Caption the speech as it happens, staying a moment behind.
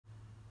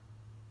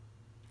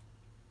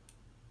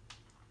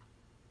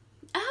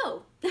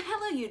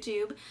Hello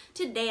YouTube!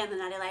 Today on the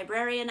Naughty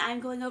Librarian I'm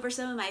going over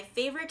some of my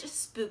favorite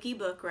spooky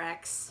book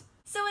recs.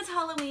 So it's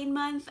Halloween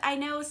month. I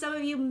know some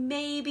of you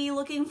may be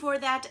looking for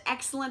that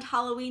excellent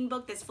Halloween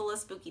book that's full of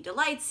spooky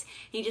delights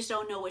and you just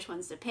don't know which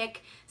ones to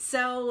pick.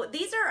 So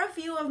these are a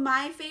few of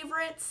my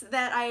favorites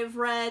that I've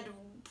read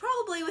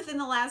probably within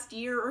the last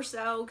year or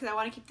so because I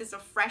want to keep this a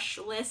fresh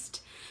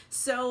list.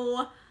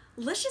 So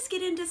let's just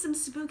get into some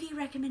spooky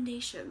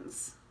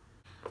recommendations.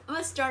 I'm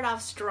gonna start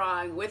off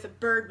strong with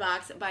Bird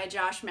Box by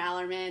Josh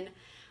Malerman.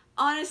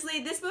 Honestly,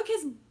 this book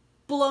has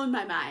blown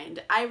my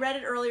mind. I read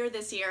it earlier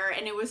this year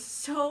and it was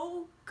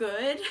so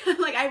good.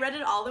 Like, I read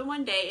it all in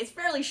one day. It's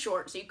fairly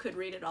short, so you could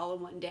read it all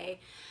in one day.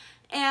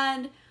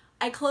 And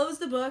I closed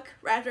the book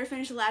right after I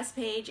finished the last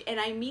page and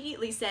I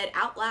immediately said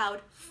out loud,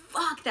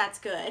 fuck, that's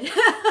good.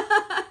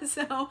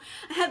 So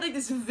I had like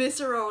this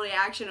visceral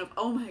reaction of,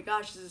 oh my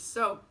gosh, this is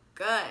so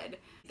good.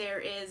 There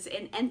is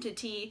an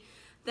entity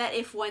that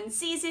if one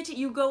sees it,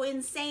 you go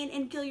insane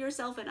and kill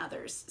yourself and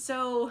others.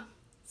 So,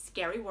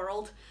 scary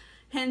world.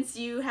 Hence,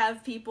 you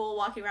have people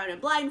walking around in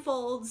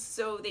blindfolds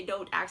so they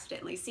don't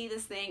accidentally see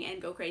this thing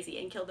and go crazy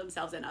and kill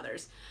themselves and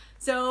others.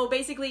 So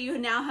basically, you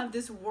now have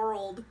this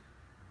world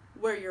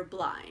where you're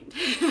blind.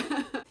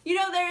 You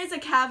know, there is a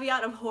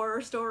caveat of horror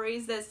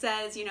stories that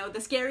says, you know,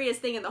 the scariest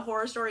thing in the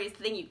horror story is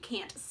the thing you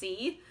can't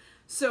see.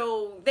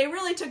 So they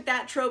really took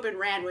that trope and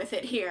ran with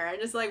it here.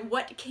 And it's like,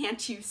 what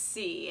can't you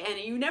see? And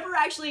you never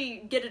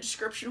actually get a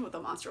description of what the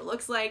monster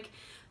looks like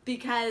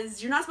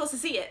because you're not supposed to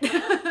see it.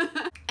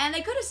 And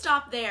they could have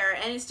stopped there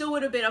and it still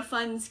would have been a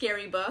fun,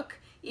 scary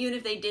book, even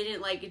if they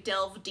didn't like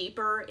delve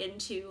deeper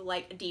into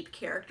like a deep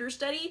character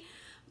study.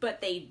 But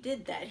they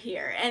did that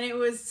here and it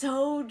was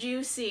so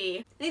juicy.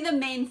 I think the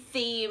main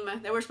theme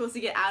that we're supposed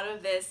to get out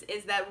of this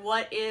is that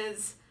what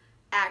is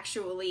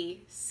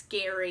actually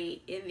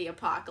scary in the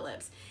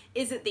apocalypse?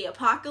 Is it the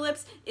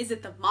apocalypse? Is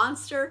it the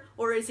monster?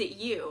 Or is it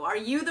you? Are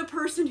you the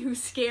person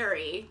who's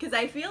scary? Because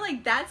I feel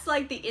like that's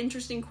like the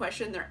interesting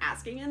question they're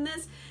asking in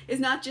this. Is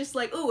not just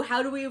like, oh,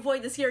 how do we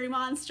avoid the scary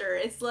monster?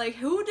 It's like,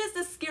 who does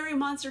the scary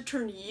monster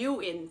turn you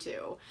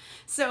into?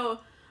 So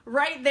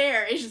right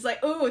there, it's just like,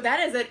 oh, that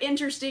is an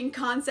interesting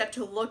concept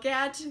to look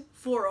at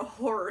for a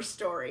horror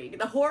story.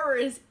 The horror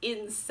is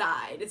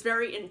inside. It's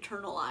very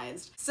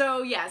internalized.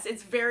 So yes,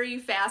 it's very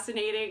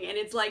fascinating and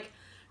it's like,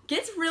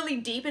 gets really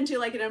deep into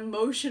like an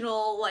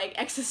emotional, like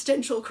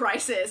existential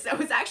crisis. It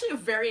was actually a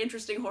very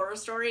interesting horror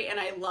story and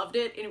I loved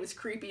it and it was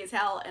creepy as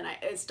hell and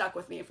it stuck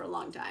with me for a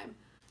long time.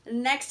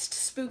 Next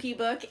spooky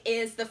book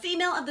is The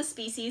Female of the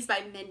Species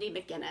by Mindy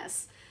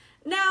McGinnis.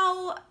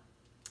 Now,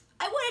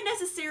 I wouldn't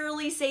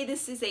necessarily say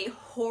this is a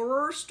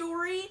horror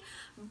story,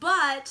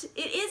 but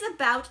it is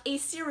about a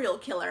serial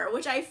killer,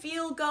 which I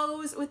feel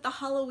goes with the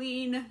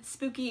Halloween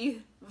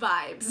spooky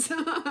vibes.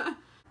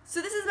 So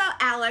this is about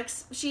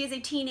Alex. She is a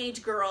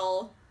teenage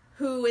girl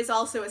who is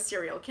also a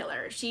serial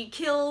killer. She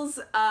kills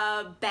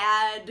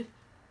bad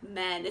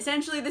men.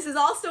 Essentially, this is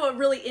also a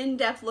really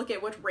in-depth look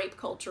at what rape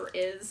culture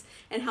is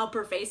and how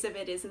pervasive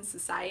it is in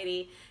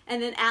society.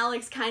 And then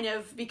Alex kind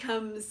of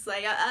becomes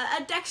like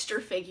a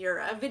Dexter figure,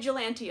 a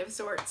vigilante of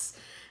sorts,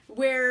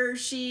 where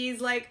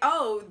she's like,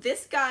 oh,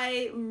 this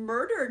guy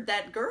murdered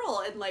that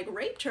girl and like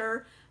raped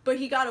her, but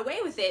he got away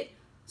with it.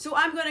 So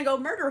I'm gonna go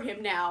murder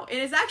him now, and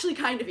it's actually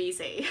kind of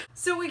easy.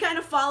 So we kind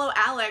of follow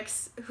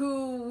Alex,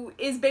 who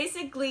is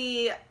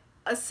basically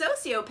a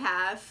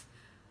sociopath,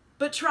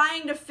 but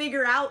trying to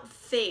figure out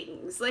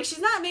things. Like, she's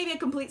not maybe a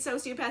complete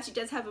sociopath, she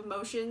does have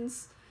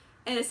emotions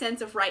and a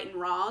sense of right and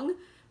wrong.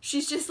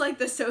 She's just like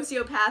the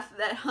sociopath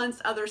that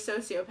hunts other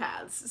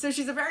sociopaths. So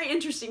she's a very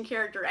interesting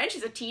character, and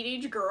she's a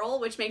teenage girl,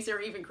 which makes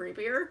her even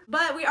creepier.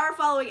 But we are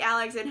following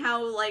Alex and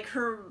how like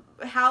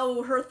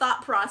how her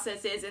thought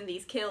process is in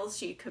these kills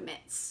she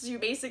commits. She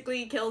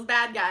basically kills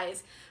bad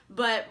guys,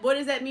 but what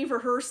does that mean for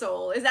her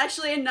soul? Is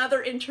actually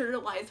another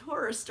internalized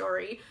horror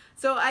story.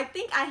 So I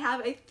think I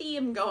have a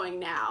theme going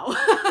now.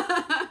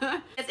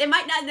 It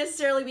might not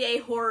necessarily be a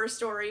horror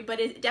story, but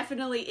it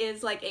definitely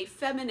is like a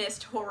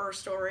feminist horror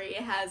story.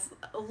 It has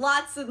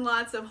lots and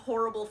lots of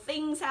horrible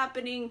things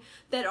happening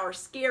that are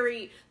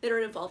scary, that are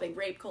involving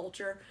rape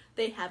culture.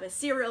 They have a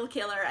serial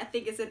killer. I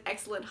think it's an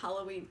excellent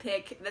Halloween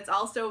pick that's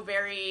also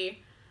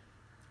very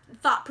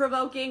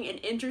thought-provoking and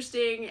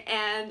interesting,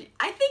 and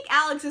I think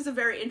Alex is a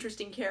very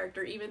interesting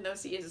character even though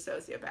she is a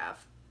sociopath.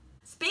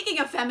 Speaking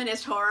of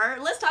feminist horror,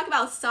 let's talk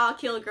about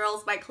Sawkill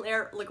Girls by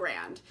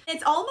Legrand.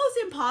 It's almost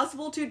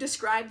impossible to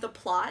describe the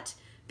plot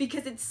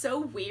because it's so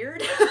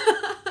weird.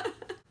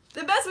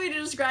 The best way to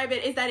describe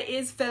it is that it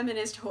is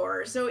feminist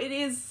horror. So it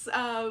is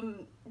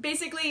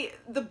basically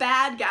the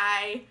bad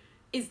guy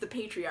is the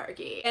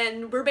patriarchy,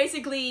 and we're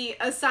basically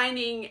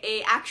assigning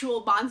an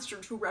actual monster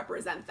to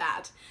represent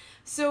that.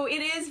 So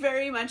it is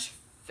very much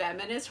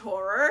feminist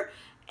horror,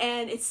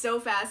 and it's so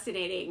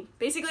fascinating.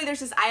 Basically,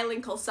 there's this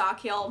island called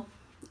Sawkill,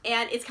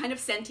 and it's kind of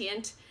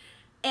sentient,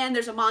 and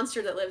there's a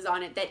monster that lives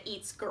on it that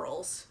eats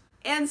girls.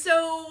 And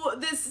so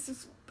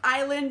this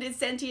island is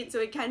sentient, so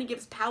it kind of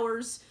gives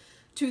powers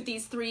to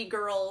these three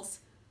girls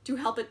to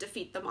help it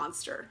defeat the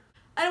monster.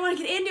 I don't want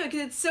to get into it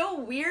because it's so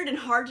weird and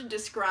hard to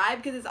describe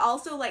because it's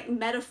also like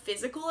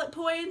metaphysical at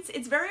points.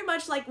 It's very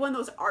much like one of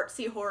those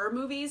artsy horror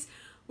movies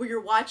where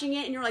you're watching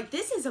it and you're like,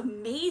 this is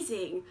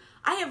amazing.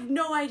 I have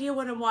no idea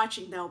what I'm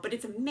watching though, but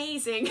it's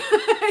amazing.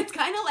 It's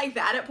kind of like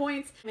that at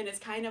points. I mean, it's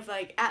kind of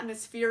like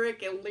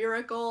atmospheric and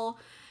lyrical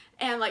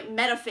and like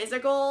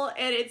metaphysical,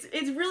 and it's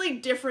really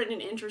different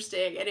and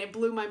interesting, and it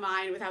blew my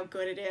mind with how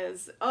good it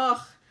is. Ugh,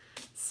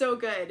 so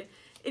good.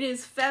 It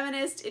is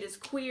feminist, it is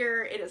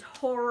queer, it is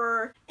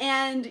horror,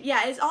 and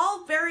yeah, it's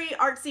all very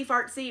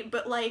artsy-fartsy,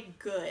 but like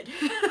good.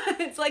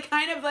 It's like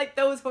kind of like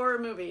those horror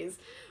movies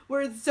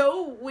where it's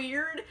so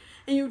weird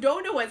and you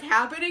don't know what's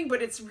happening,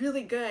 but it's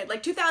really good.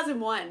 Like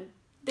 2001,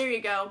 there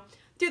you go.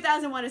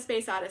 2001: A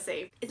Space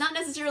Odyssey. It's not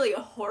necessarily a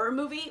horror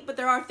movie, but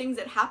there are things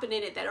that happen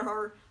in it that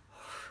are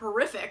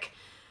horrific.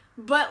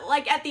 But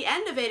like at the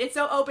end of it, it's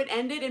so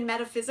open-ended and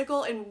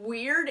metaphysical and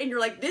weird, and you're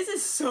like, this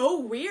is so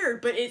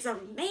weird, but it's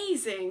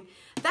amazing.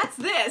 That's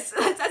this.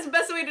 That's the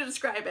best way to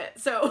describe it.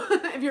 So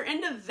if you're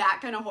into that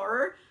kind of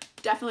horror,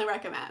 definitely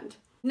recommend.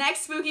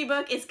 Next spooky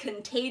book is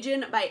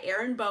Contagion by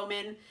Erin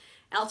Bowman. And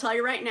I'll tell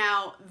you right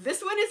now,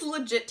 this one is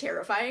legit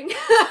terrifying.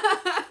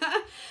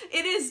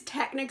 It is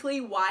technically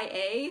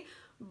YA,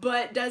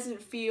 but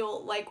doesn't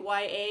feel like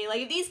YA.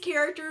 Like if these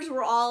characters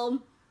were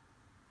all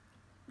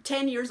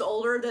 10 years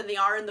older than they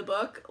are in the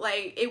book,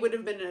 like it would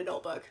have been an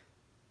adult book.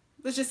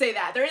 Let's just say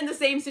that. They're in the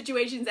same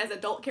situations as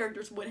adult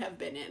characters would have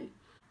been in.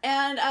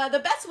 And the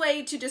best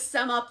way to just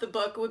sum up the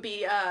book would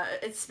be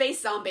it's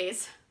space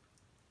zombies.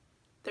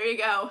 There you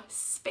go.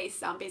 Space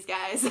zombies,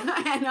 guys.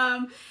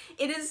 And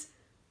it is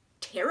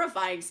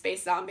terrifying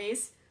space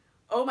zombies.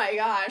 Oh my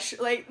gosh.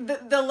 Like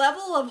the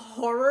level of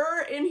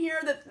horror in here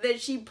that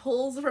she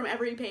pulls from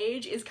every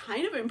page is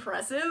kind of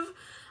impressive.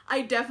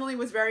 I definitely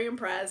was very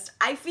impressed.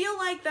 I feel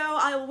like though,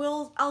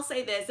 I'll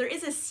say this, there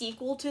is a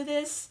sequel to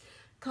this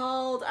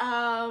called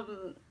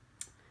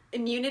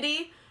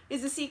Immunity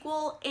is a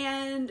sequel,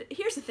 and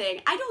here's the thing,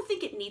 I don't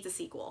think it needs a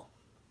sequel.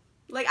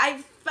 Like I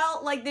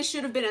felt like this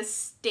should have been a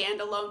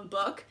standalone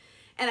book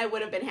and I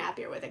would have been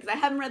happier with it because I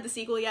haven't read the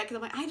sequel yet because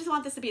I'm like, I just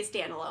want this to be a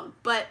standalone,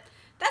 but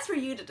that's for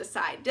you to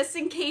decide. Just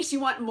in case you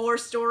want more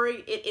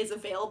story, it is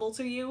available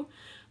to you.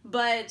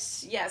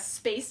 But yes,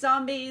 space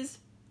zombies,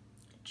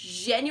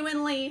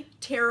 genuinely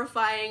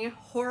terrifying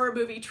horror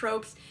movie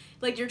tropes.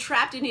 Like you're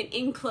trapped in an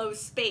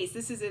enclosed space.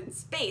 This is in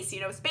space, you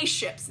know,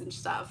 spaceships and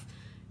stuff.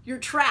 You're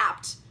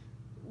trapped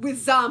with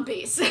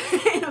zombies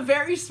in a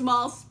very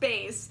small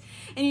space,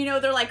 and you know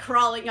they're like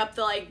crawling up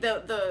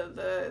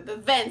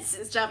the vents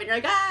and stuff, and you're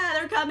like, ah,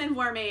 they're coming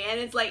for me, and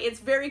it's like it's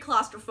very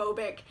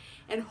claustrophobic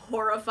and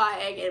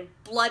horrifying and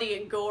bloody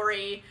and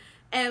gory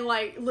and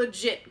like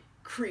legit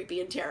creepy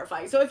and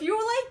terrifying. So if you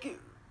like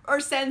are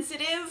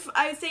sensitive,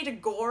 I would say, to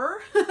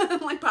gore,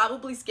 like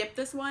probably skip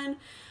this one.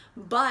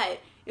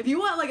 But if you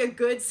want like a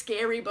good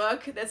scary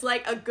book that's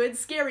like a good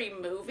scary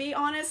movie,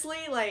 honestly,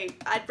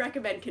 like I'd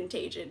recommend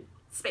Contagion.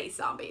 Space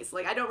zombies.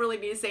 Like I don't really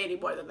need to say any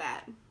more than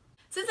that.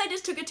 Since I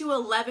just took it to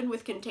 11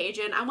 with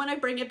Contagion, I want to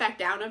bring it back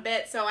down a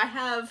bit. So I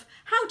have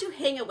How to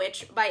Hang a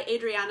Witch by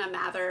Adriana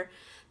Mather.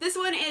 This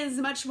one is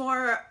much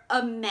more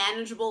a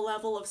manageable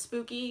level of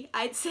spooky,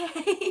 I'd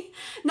say.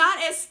 Not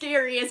as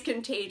scary as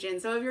Contagion.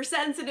 So if you're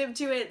sensitive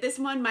to it, this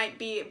one might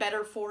be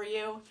better for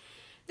you.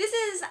 This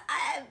is,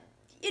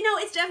 you know,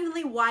 it's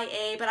definitely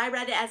YA, but I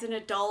read it as an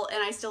adult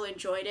and I still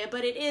enjoyed it.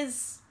 But it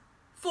is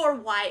for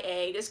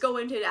YA. Just go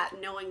into that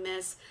knowing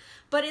this.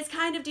 But it's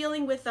kind of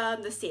dealing with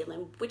the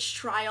Salem witch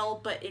trial,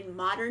 but in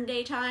modern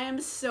day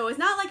times. So it's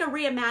not like a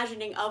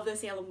reimagining of the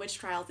Salem witch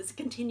trials, it's a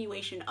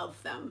continuation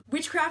of them.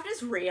 Witchcraft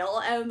is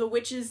real, and the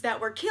witches that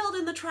were killed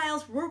in the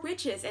trials were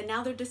witches, and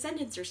now their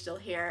descendants are still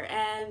here.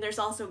 And there's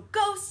also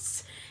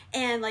ghosts,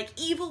 and like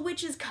evil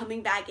witches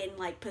coming back and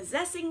like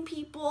possessing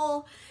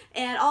people,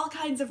 and all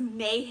kinds of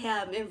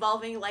mayhem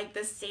involving like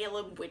the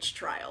Salem witch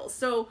trials.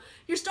 So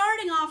you're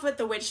starting off with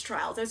the witch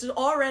trials. This is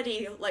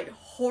already like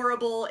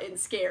horrible and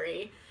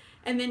scary.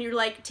 And then you're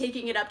like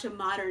taking it up to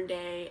modern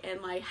day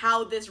and like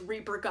how this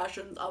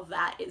repercussions of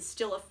that is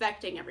still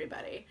affecting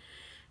everybody.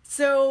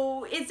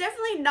 So it's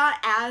definitely not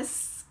as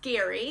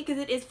scary because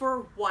it is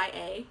for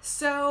YA.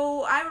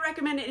 So I would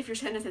recommend it if you're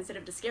kind of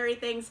sensitive to scary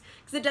things,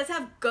 because it does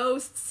have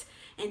ghosts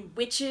and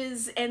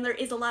witches, and there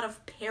is a lot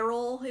of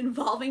peril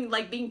involving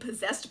like being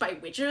possessed by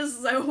witches.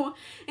 So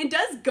it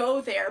does go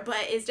there, but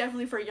it's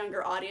definitely for a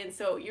younger audience.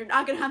 So you're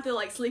not gonna have to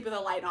like sleep with a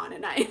light on at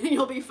night.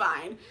 You'll be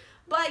fine.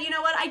 But you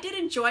know what? I did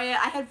enjoy it.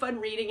 I had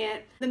fun reading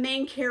it. The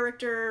main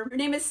character, her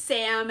name is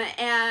Sam,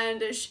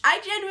 and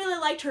I genuinely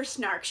liked her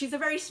snark. She's a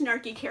very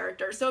snarky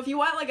character. So if you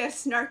want like a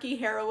snarky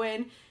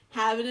heroine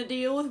having to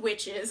deal with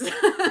witches,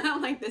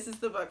 like this is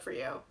the book for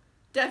you.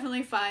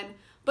 Definitely fun,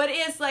 but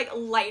it is like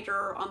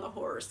lighter on the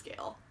horror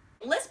scale.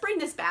 Let's bring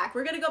this back.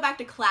 We're gonna go back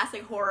to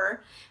classic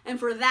horror, and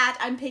for that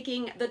I'm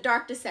picking The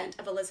Dark Descent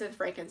of Elizabeth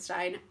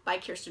Frankenstein by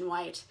Kiersten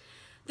White.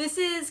 This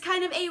is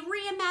kind of a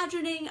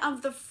reimagining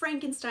of the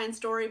Frankenstein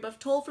story, but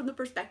told from the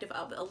perspective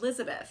of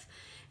Elizabeth.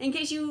 In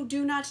case you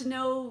do not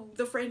know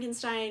the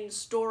Frankenstein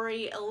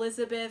story,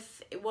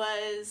 Elizabeth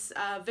was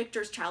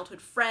Victor's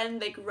childhood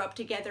friend. They grew up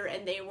together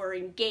and they were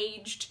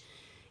engaged.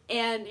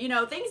 And, you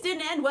know, things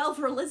didn't end well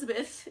for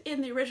Elizabeth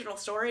in the original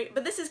story,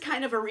 but this is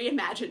kind of a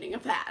reimagining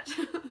of that.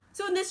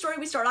 So in this story,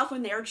 we start off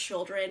when they're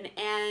children,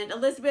 and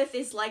Elizabeth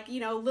is like, you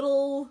know,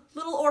 little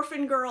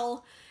orphan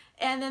girl.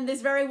 And then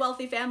this very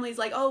wealthy family is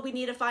like, oh, we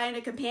need to find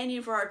a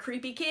companion for our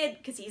creepy kid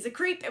because he's a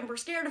creep and we're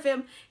scared of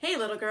him. Hey,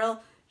 little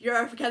girl, you're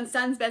our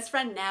son's best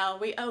friend now.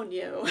 We own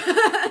you.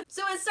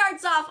 So it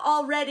starts off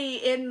already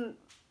in,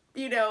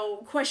 you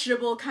know,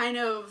 questionable kind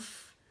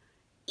of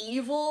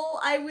evil,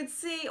 I would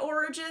say,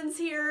 origins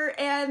here.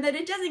 And then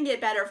it doesn't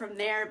get better from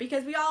there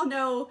because we all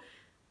know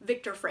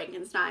Victor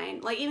Frankenstein.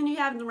 Like, even if you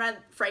haven't read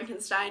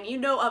Frankenstein, you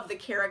know of the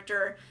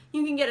character.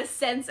 You can get a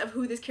sense of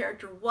who this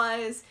character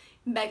was.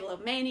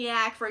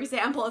 Megalomaniac, for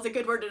example, is a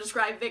good word to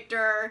describe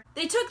Victor.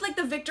 They took like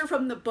the Victor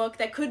from the book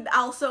that could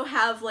also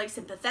have like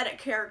sympathetic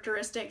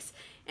characteristics,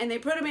 and they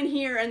put him in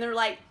here and they're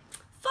like,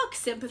 fuck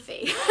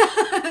sympathy.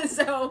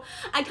 So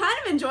I kind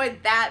of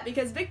enjoyed that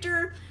because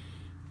Victor,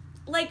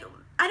 like,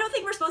 I don't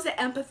think we're supposed to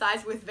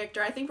empathize with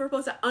Victor. I think we're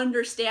supposed to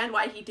understand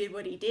why he did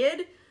what he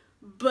did,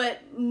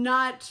 but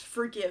not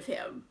forgive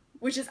him,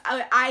 which is,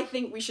 I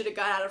think we should have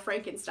got out of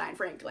Frankenstein,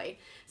 frankly.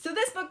 So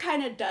this book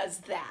kind of does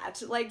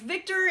that. Like,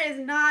 Victor is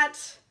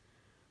not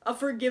a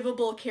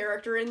forgivable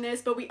character in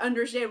this, but we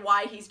understand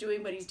why he's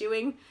doing what he's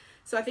doing.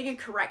 So I think it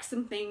corrects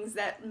some things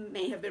that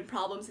may have been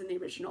problems in the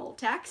original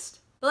text.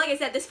 But like I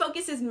said, this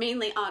focuses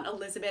mainly on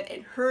Elizabeth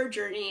and her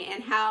journey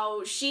and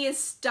how she is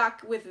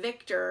stuck with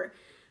Victor,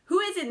 who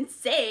is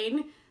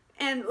insane.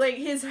 And, like,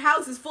 his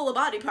house is full of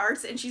body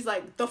parts, and she's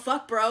like, the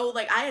fuck, bro?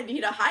 Like, I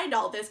need to hide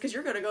all this because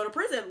you're gonna go to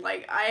prison.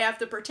 Like, I have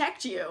to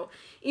protect you.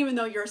 Even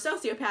though you're a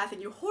sociopath and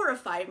you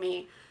horrify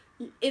me,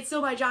 it's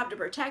still my job to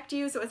protect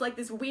you. So it's like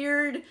this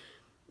weird,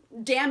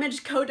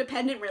 damaged,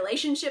 codependent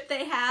relationship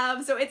they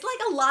have. So it's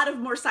like a lot of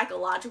more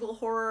psychological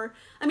horror.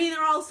 I mean,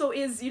 there also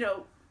is, you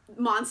know,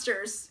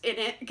 monsters in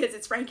it because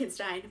it's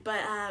Frankenstein.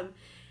 But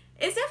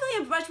it's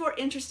definitely a much more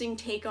interesting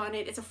take on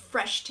it. It's a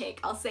fresh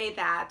take, I'll say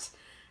that.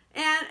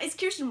 And it's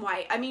Kiersten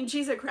White. I mean,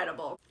 she's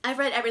incredible. I've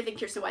read everything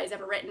Kiersten White has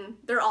ever written.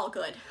 They're all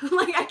good.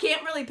 Like, I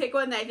can't really pick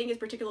one that I think is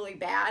particularly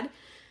bad.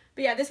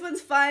 But yeah, this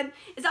one's fun.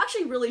 It's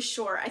actually really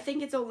short. I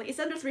think it's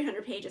under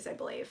 300 pages, I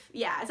believe.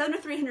 Yeah, it's under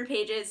 300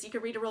 pages. You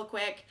can read it real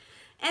quick.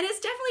 And it's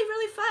definitely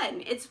really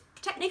fun. It's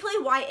technically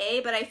YA,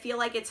 but I feel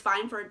like it's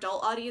fine for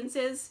adult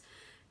audiences.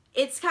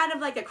 It's kind of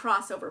like a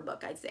crossover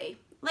book, I'd say.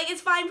 Like,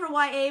 it's fine for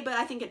YA, but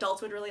I think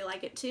adults would really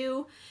like it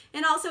too.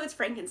 And also, it's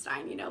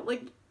Frankenstein, you know,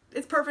 like,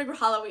 it's perfect for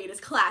Halloween.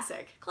 It's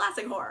classic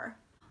horror.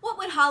 What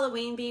would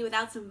Halloween be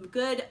without some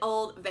good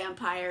old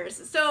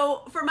vampires?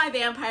 So for my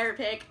vampire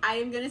pick, I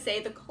am gonna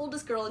say The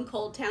Coldest Girl in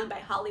Coldtown by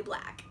Holly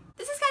Black.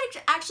 This is kind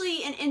of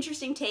actually an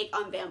interesting take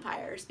on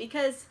vampires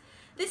because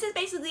this is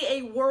basically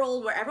a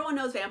world where everyone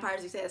knows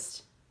vampires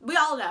exist. We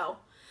all know.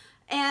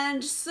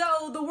 And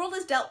so the world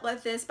has dealt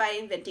with this by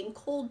inventing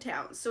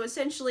Coldtown. So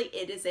essentially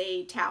it is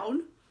a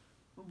town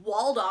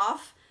walled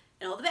off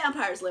and all the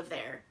vampires live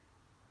there.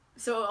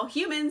 So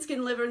humans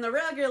can live in the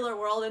regular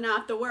world and not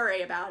have to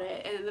worry about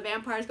it, and the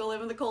vampires go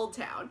live in the cold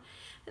town.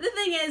 And the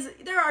thing is,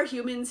 there are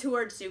humans who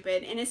are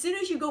stupid, and as soon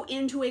as you go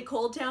into a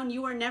cold town,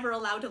 you are never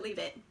allowed to leave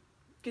it.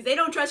 Because they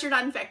don't trust you're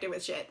not infected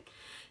with shit.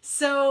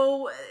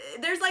 So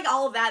there's like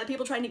all of that,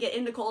 people trying to get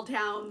into cold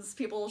towns,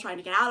 people trying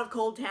to get out of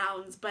cold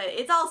towns, but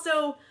it's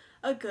also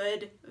a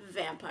good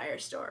vampire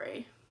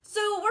story.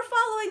 So we're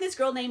following this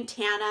girl named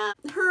Tana.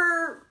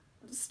 Her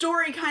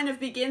story kind of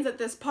begins at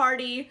this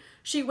party.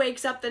 She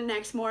wakes up the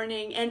next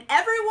morning and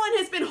everyone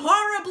has been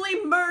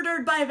horribly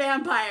murdered by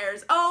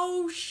vampires.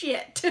 Oh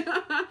shit.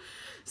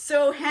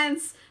 So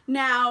hence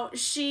now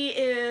she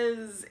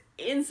is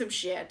in some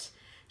shit.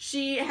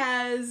 She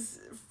has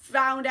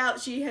found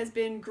out she has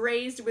been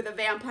grazed with a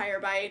vampire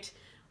bite.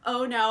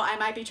 Oh no, I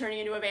might be turning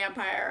into a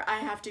vampire.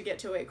 I have to get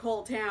to a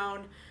cold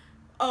town.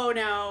 Oh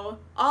no.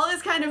 All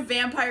this kind of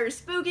vampire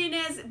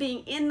spookiness,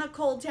 being in the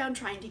cold town,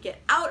 trying to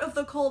get out of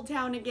the cold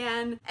town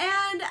again.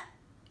 And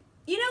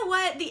you know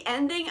what? The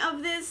ending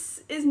of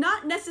this is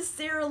not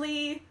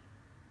necessarily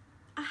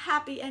a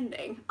happy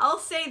ending. I'll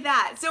say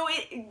that. So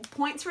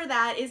points for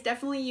that is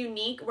definitely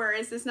unique,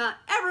 whereas it's not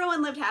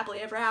everyone lived happily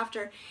ever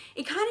after.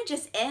 It kind of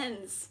just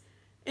ends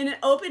in an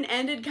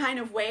open-ended kind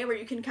of way where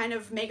you can kind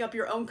of make up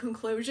your own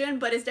conclusion,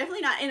 but it's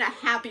definitely not in a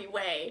happy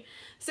way.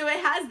 So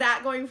it has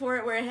that going for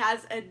it, where it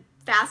has a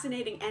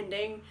fascinating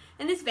ending,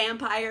 and it's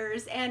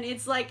vampires, and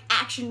it's like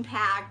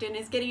action-packed, and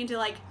it's getting into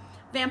like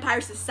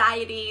vampire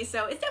society,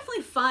 so it's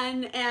definitely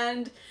fun,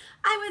 and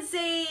I would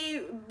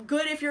say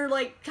good if you're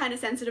like kind of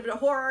sensitive to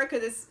horror,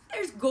 because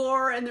there's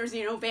gore and there's,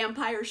 you know,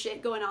 vampire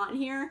shit going on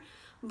here,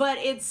 but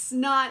it's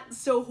not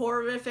so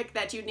horrific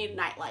that you need a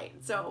nightlight,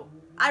 so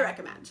I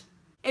recommend.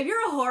 If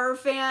you're a horror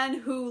fan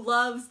who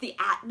loves the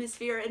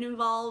atmosphere it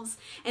involves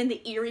and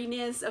the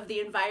eeriness of the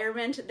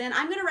environment, then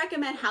I'm going to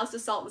recommend House of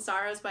Salt and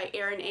Sorrows by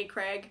Erin A.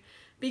 Craig,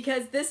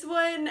 because this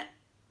one,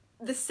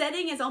 the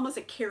setting is almost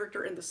a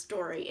character in the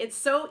story. It's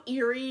so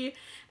eerie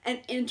and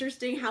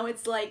interesting how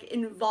it's like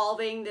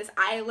involving this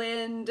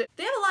island.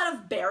 They have a lot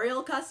of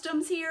burial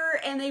customs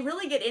here, and they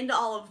really get into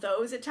all of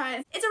those at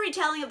times. It's a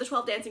retelling of the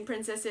 12 Dancing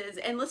Princesses,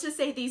 and let's just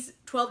say these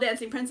 12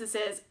 Dancing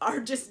Princesses are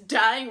just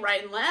dying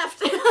right and left.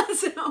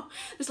 So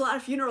there's a lot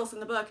of funerals in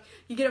the book.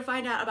 You get to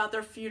find out about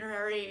their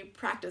funerary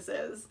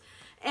practices.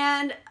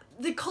 And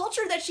the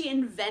culture that she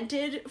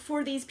invented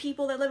for these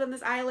people that live on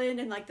this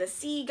island, and like the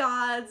sea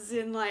gods,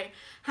 and like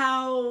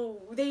how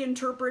they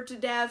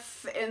interpret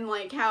death, and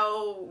like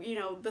how, you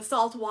know, the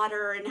salt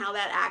water and how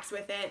that acts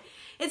with it.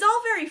 It's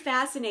all very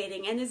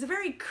fascinating, and it's a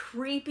very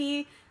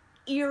creepy,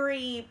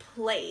 eerie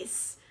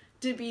place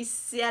to be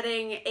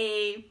setting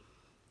a,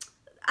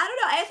 I don't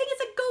know, I think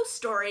it's a ghost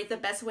story, the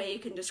best way you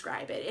can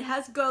describe it. It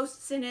has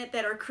ghosts in it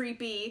that are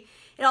creepy.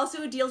 It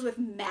also deals with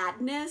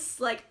madness,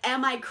 like,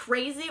 am I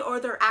crazy or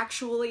there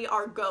actually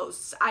are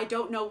ghosts? I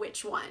don't know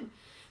which one.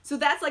 So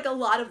that's like a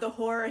lot of the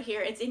horror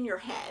here. It's in your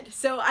head.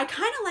 So I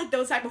kind of like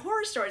those type of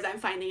horror stories, I'm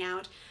finding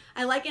out.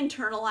 I like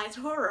internalized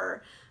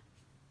horror.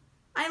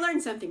 I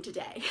learned something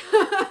today.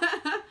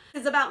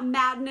 It's about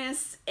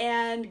madness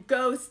and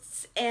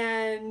ghosts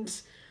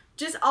and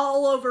just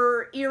all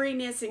over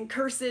eeriness and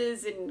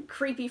curses and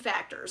creepy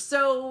factors.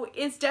 So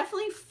it's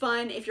definitely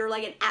fun if you're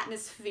like an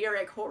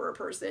atmospheric horror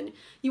person.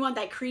 You want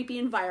that creepy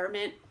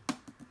environment.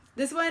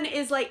 This one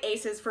is like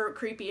aces for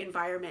creepy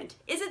environment.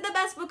 Is it the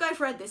best book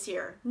I've read this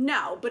year?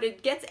 No, but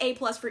it gets A+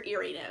 for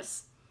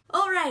eeriness.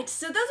 Alright,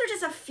 so those are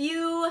just a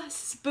few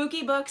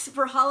spooky books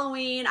for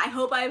Halloween. I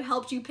hope I've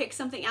helped you pick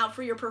something out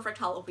for your perfect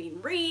Halloween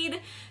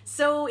read.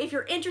 So if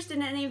you're interested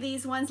in any of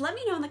these ones, let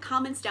me know in the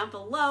comments down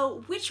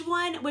below which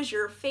one was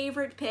your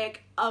favorite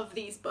pick of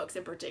these books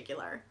in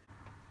particular.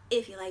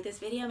 If you like this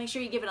video, make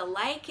sure you give it a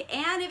like,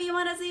 and if you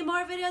want to see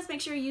more videos,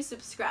 make sure you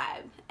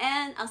subscribe.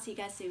 And I'll see you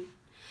guys soon.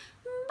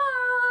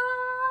 Bye!